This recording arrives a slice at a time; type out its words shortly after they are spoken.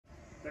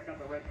Check out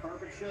the red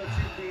carpet show 2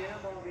 p.m.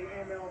 on the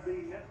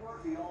MLB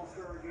Network. The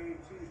All-Star Game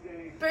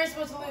Tuesday. Bear's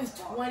supposed to lose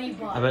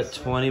 $20. I bet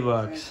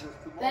 $20.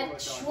 That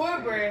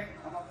Schwarber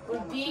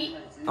would be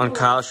On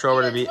Kyle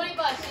Schwarber to beat. $20.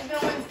 He's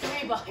gonna win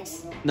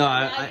 $3. No,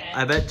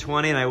 I bet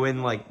 20 and I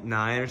win like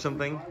 9 or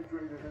something.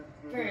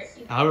 Bert,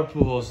 Albert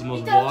Pujols is the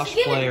most thought it was washed a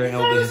given. player in He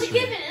thought it MLB was a history.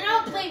 given, and I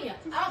don't blame you.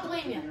 I don't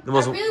blame you. The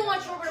most- I really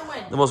want Schwarber to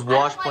win. The most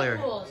washed I player.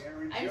 don't like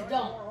Pujols. I just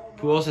don't.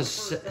 Pujols has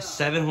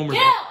 7 homers.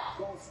 Get out!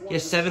 He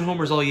has 7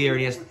 homers all year and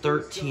he has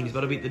 13. He's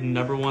about to beat the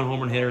 #1 home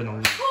run hitter in the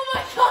league. Oh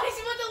my God, he's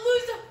about to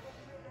lose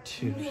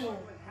the.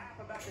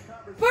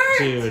 Dude. Bert!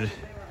 Dude,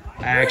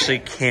 I actually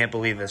can't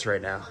believe this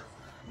right now.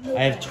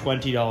 I have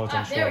 $20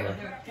 on There we go. Schwarber.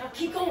 There we go.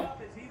 Keep going.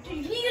 Dude,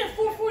 you need to get a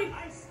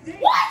 440.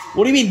 What?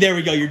 What do you mean, there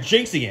we go? You're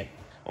jinxing it.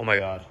 Oh my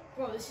God.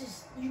 Bro, this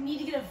is. You need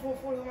to get a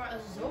 440 home run.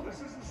 This is over.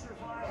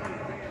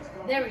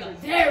 There we go.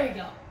 There we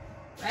go.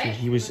 Dude, Right?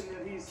 he was.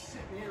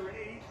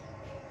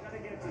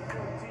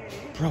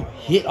 Bro,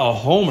 hit a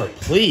homer,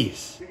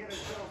 please.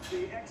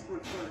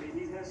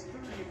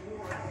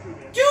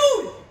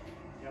 Dude!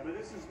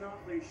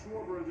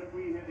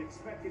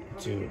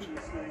 Dude.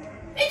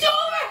 It's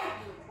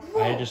over!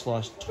 Bro, I just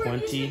lost Bro, you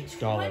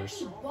 $20.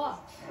 spent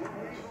 $20.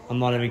 I'm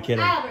not even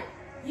kidding. Albert,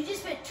 you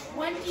just spent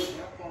 20.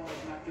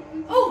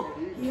 Oh,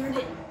 he earned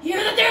it. He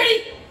earned the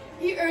 30.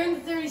 He earned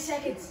the 30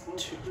 seconds.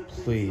 Dude,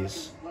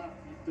 please.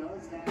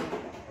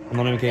 I'm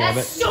not even kidding. I bet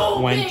That's so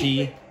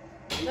 20. big.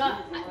 No.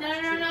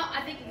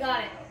 I think he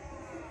got it.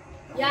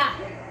 Yeah.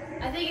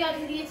 I think he got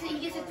it. He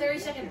gets a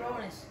 30-second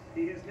bonus.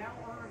 Hit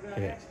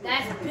it.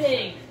 That's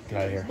big. Get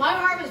out of here. My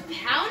heart was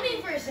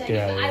pounding for a second.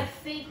 Get out of But here. I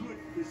think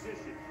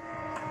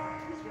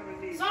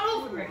it's not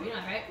over, you know,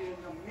 right?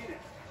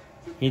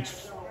 He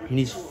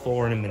needs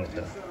 4 in a minute,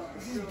 though.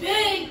 This is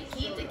big.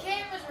 Keep the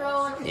cameras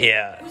rolling.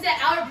 Yeah. Who's that?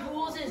 Albert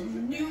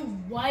Pujols' new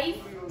wife?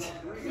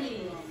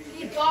 Please.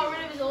 He got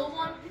rid of his old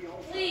one?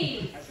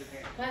 Please.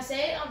 Can I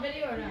say it on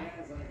video or not?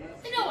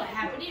 I know what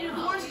happened. You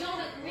divorced,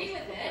 don't agree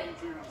with it.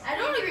 I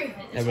don't agree with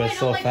it. Yeah, That's but why it's I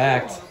still don't a like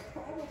fact. Pujols.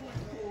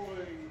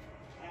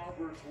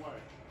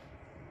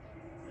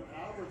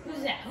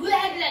 Who's that? Who the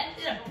heck is that?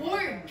 Is that a boy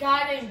or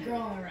guy named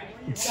girl on the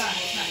right? Sorry.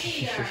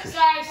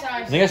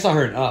 I think I saw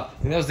her in Up.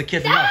 I think that was the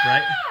kid from Up,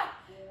 right?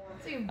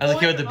 That was the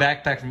kid with the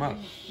back. backpack from Up.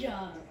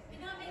 Yeah.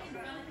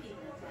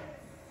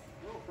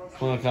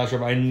 Come on, Kyle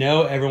Schwarber. I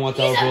know everyone wants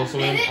Albert Pujols to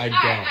win. I don't.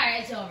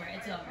 Alright, it's over.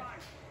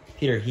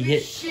 Peter, he You're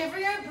hit.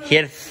 shivering your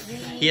boots.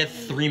 He had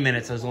 3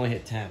 minutes. I was only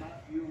hit 10.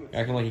 You're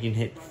acting like he can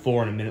hit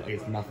 4 in a minute like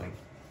it's nothing.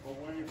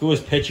 Who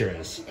his pitcher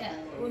is? Yeah.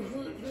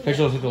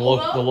 Pitcher looks like the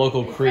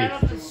local creep. Right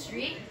off the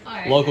street?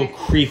 Alright. Local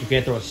creep who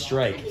can't throw a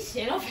strike. He's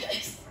stand over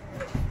this.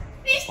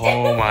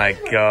 Oh my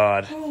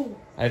God. Bro.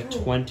 I have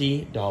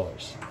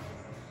 $20.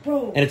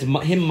 Bro. And it's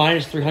him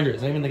minus 300.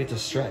 It's not even like it's a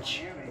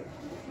stretch.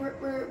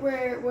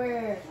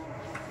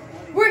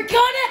 We're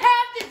gonna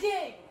have to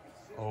dig.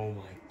 Oh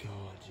my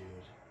God, dude.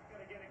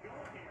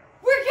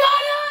 We're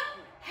gonna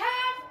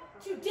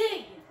have to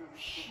dig.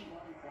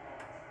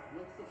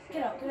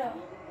 Get out.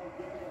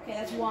 Okay,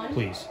 that's one.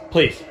 Please.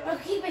 Okay,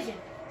 keep pitching.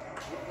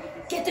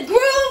 Get the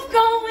groove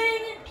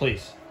going.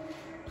 Please.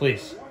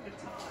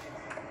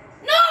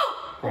 No!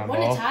 Ground One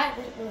ball. to tie.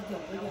 Let's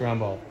go. Ground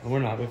ball. We're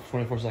not. We have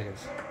 24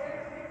 seconds.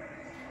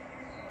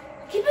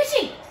 Keep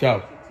pitching.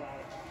 Go.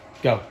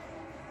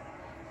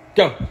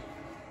 Okay.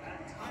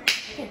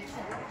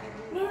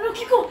 No,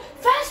 keep going.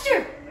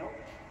 Faster.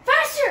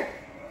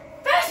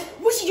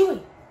 What's he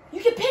doing? You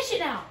can pitch it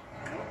now.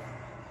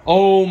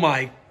 Oh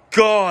my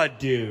God,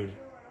 dude.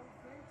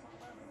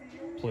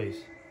 Please.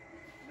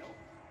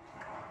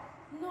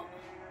 No.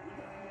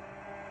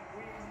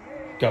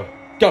 Go.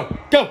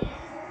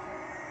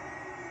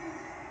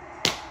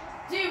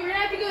 Dude, we're gonna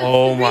have to go.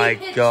 Oh 3 my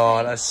pitches.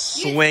 God. A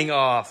swing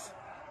off.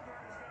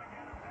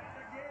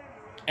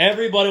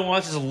 Everybody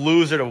wants this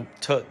loser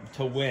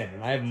to win.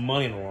 And I have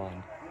money on the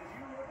line.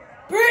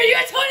 Bro, you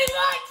got 20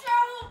 bucks,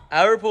 bro.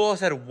 Albert Pujols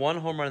had 1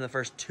 home run in the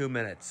first 2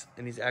 minutes,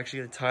 and he's actually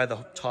going to tie the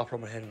top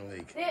home run hit in the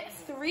league. They had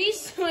 3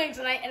 swings,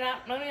 and I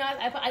got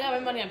my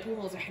money on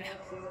Pujols right now.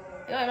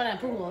 I got my money on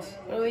Pujols.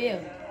 What about you?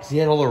 Because he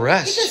had all the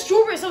rest. Because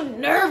Schwarber is so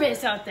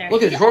nervous out there.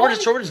 Look at He Schwarber. always-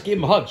 Schwarber just gave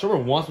him a hug.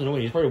 Schwarber wants him to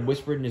win. He's probably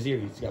whispered in his ear.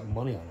 He's got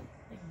money on him.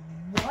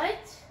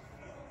 What?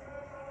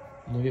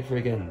 Look at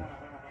freaking.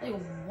 Like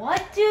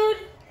what, dude?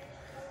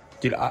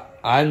 Dude,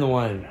 I'm the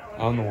one.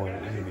 I'm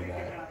gonna be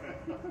bad.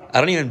 I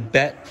don't even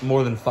bet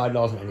more than $5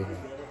 on anything.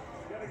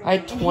 I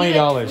had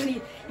 $20.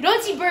 You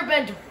don't see Bert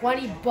bet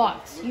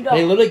 $20. You don't.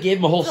 They literally gave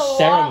him a whole That's a lot of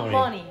ceremony.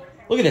 money.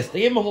 Look at this.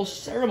 They gave him a whole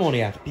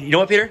ceremony after. You know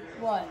what, Peter?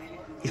 What?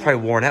 He's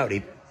probably worn out.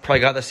 He probably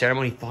got the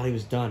ceremony. He thought he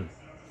was done.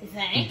 You He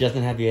think?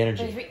 doesn't have the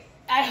energy.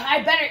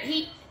 I better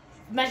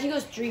imagine he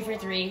goes 3 for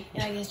 3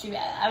 and I guess 3.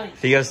 I would.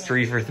 If he goes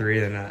 3 for 3,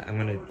 then I'm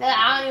gonna.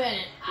 I don't even.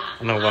 I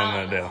don't know what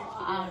I'm gonna do.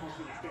 I don't know.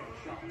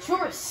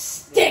 Schwarber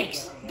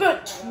stinks,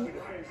 but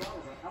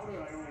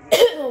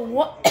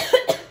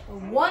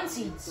one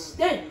seed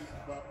stinks.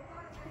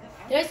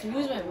 Did I just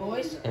lose my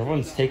voice?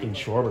 Everyone's taking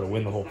Schwarber to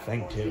win the whole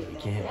thing too. You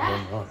can't hit a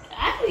home run.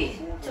 Actually,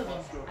 took him.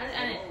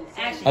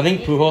 Actually, I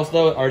think Pujols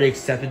though already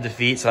accepted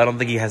defeat, so I don't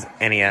think he has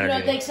any You energy.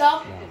 don't think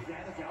so?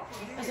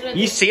 No.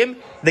 You see him?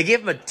 They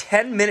gave him a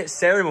 10-minute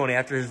ceremony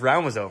after his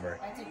round was over.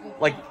 That's a good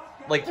Like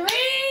 3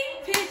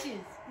 pitches.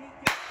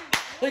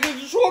 like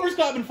Schwarber's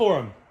clapping for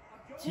him.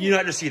 You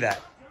not just see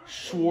that.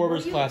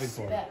 Schwarber's clapping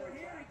for him.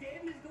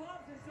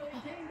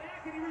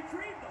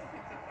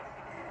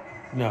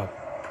 No.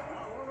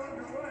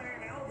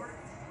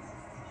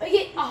 You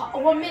get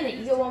 1 minute.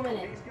 You get 1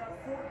 minute.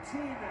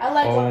 I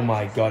like. Oh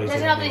my God, It he's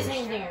doesn't hitting help that he's those.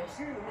 hitting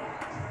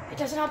dingers. It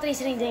doesn't help that he's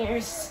hitting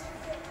dingers.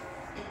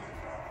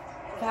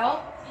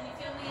 Foul? Can you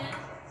fill me in?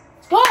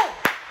 Let's go!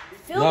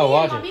 Fill No, me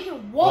watch in, Mom. it. You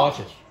can watch.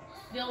 Watch it.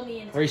 Fill me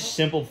in. Very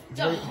simple. It's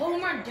a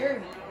home run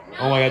derby.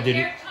 Oh my God, dude.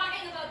 You're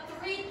talking about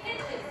 3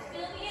 pitches.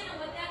 Fill me in on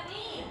what that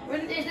means.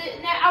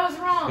 I was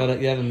wrong.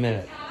 You have a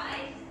minute.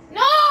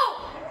 No!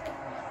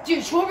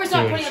 Dude, Schwarber's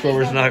not putting up these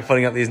Schwarber's numbers. not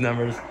putting up these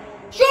numbers.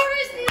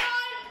 Schwarber's not!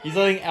 He's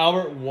letting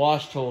Albert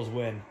Washtolls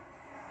win.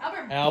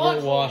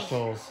 Albert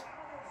Washtolls.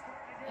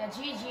 Yeah,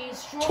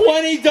 GG's.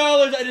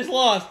 $20 I just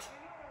lost.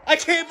 I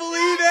can't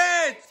believe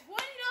it. $20!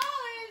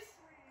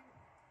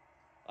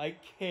 I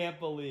can't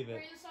believe it.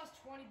 Wait, you just lost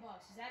 $20.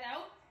 Is that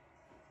out?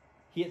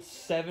 He hit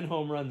 7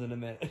 home runs in a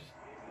minute.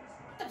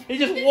 He's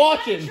just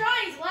watching. He's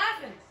trying. He's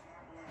laughing.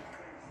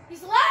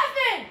 He's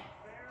laughing!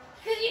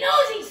 Because he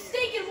knows he's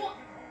taking one.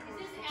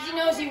 He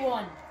knows he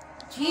won.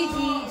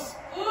 GG's.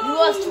 You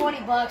lost $20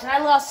 and I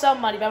lost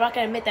some money, but I'm not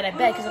going to admit that I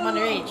bet because I'm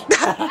underage.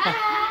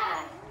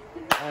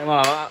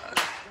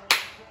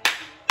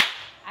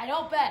 I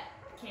don't bet,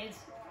 kids.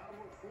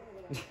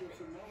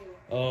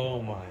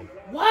 Oh my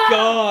Wow.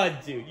 God,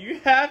 dude. You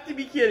have to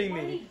be kidding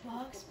me.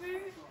 $20, bro?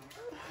 You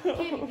can't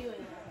be doing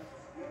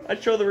that.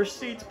 I'd show the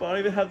receipts, but I don't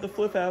even have the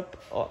flip app.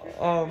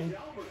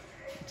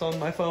 It's on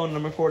my phone and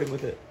I'm recording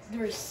with it. The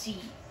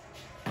receipt.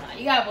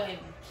 You gotta believe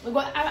me. Look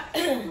what I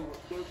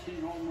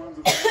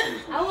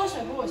lost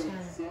my voice, kind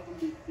of.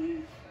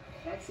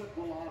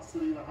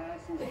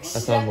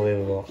 That's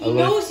unbelievable. He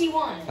knows he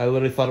won. I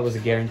literally thought it was a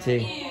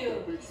guarantee.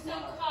 Ew, so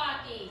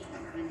cocky.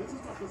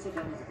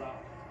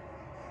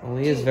 Well,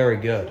 he is very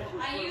good.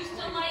 I used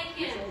to like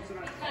him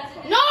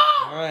because No!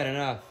 Alright,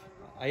 enough.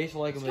 I used to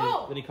like him, Let's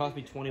go. but he cost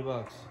me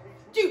 $20.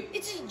 Dude,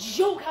 it's a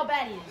joke how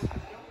bad he is.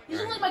 He's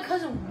only like my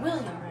cousin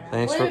William right now.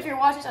 Thanks William, for- if you're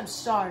watching this, I'm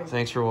sorry.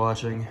 Thanks for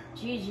watching.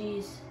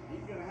 GG's.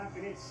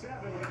 Dude!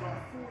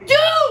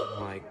 Oh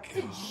my It's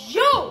a God.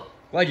 joke!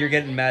 Glad you're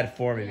getting mad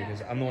for me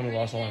because I'm the one who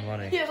lost all my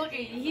money. Yeah, look,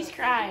 he's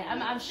crying.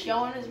 I'm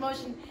showing his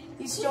emotion.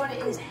 He's showing it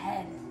in his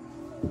head.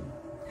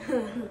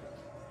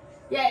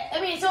 Yeah, I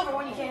mean, it's over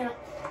when you can't.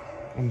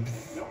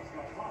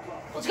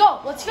 Let's go.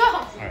 Let's go.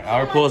 Alright,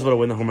 our pool is about to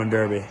win the home run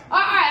derby.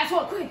 Alright, that's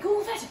what. Quick, go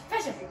faster,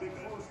 faster.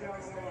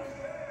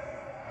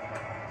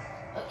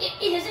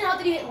 It doesn't help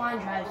that you hit line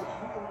drives.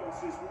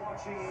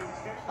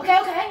 Okay,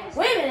 okay.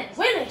 Wait a minute.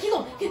 Keep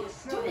going.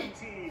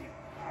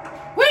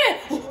 Wait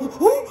a minute.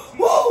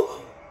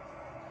 Whoa.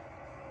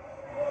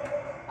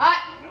 Alright,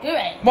 get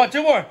ready. Come on,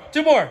 two more.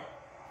 Two more.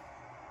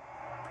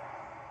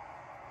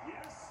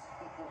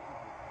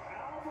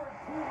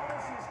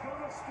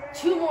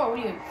 What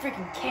do you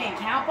freaking can't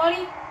count,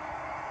 buddy?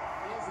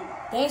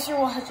 Thanks for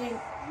watching.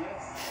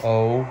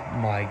 Oh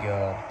my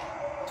God.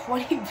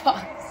 $20.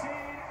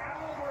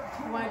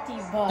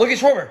 $20. Look at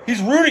Schwarber.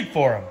 He's rooting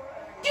for him.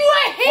 Dude,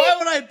 I hate. Why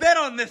would I bet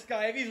on this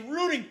guy if he's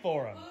rooting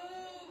for him?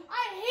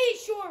 I hate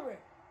Schwarber.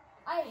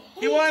 I hate.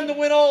 He wanted him to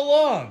win all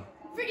along.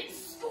 Freaking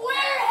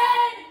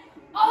squarehead,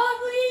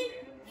 ugly,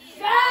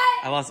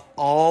 fat. I lost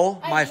all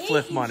my I hate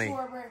flip you, money.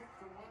 Schwarber.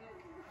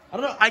 I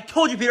don't know. I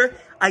told you, Peter.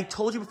 I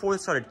told you before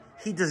this started.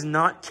 He does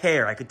not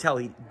care. I could tell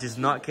he does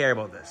not care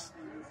about this.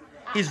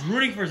 He's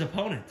rooting for his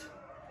opponent.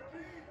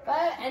 If I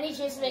have any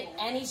chance to make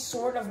any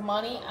sort of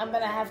money, I'm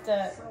gonna have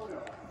to.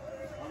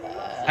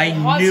 I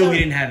knew he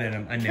didn't have it in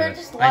him. I knew it.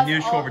 Just I knew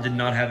left all- Schwarber did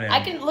not have it in I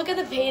him. can look at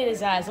the pain in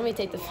his eyes. Let me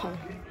take the phone.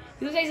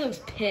 He actually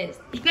looks pissed.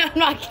 I'm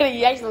not kidding.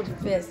 He actually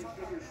looks pissed.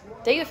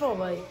 Take the phone,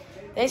 buddy.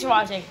 Thanks for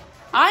watching.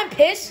 I'm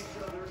pissed.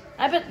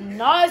 I bet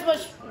not as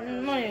much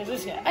money as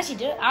this guy. Actually,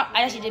 did I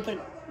actually did put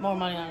more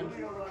money on him.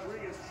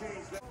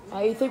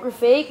 You think we're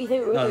fake? You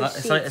think we're No,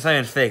 it's not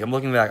even fake. I'm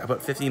looking back. I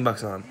put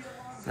 $15 on him.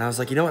 And I was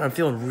like, you know what? I'm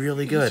feeling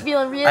really good.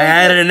 feeling really I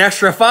added an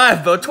extra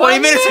 $5 about 20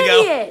 minutes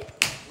ago. Idiot.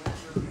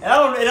 And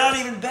I don't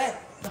even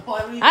bet.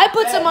 I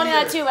put some money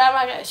on it too, but I'm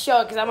not gonna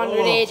show it because I'm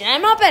underage and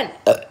I'm up in.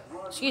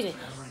 Excuse me.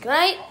 Good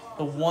night.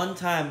 The one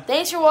time.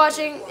 Thanks for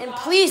watching, and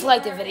please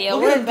like the video.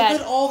 We're in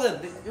bed. all the.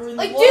 You're in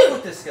Like, love dude.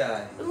 with this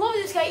guy. I love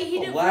this guy. He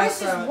Well, last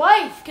divorced his time-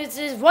 wife because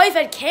his wife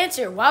had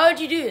cancer. Why would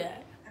you do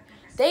that?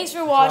 Thanks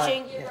for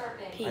watching.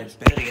 I Peace.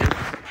 bet again.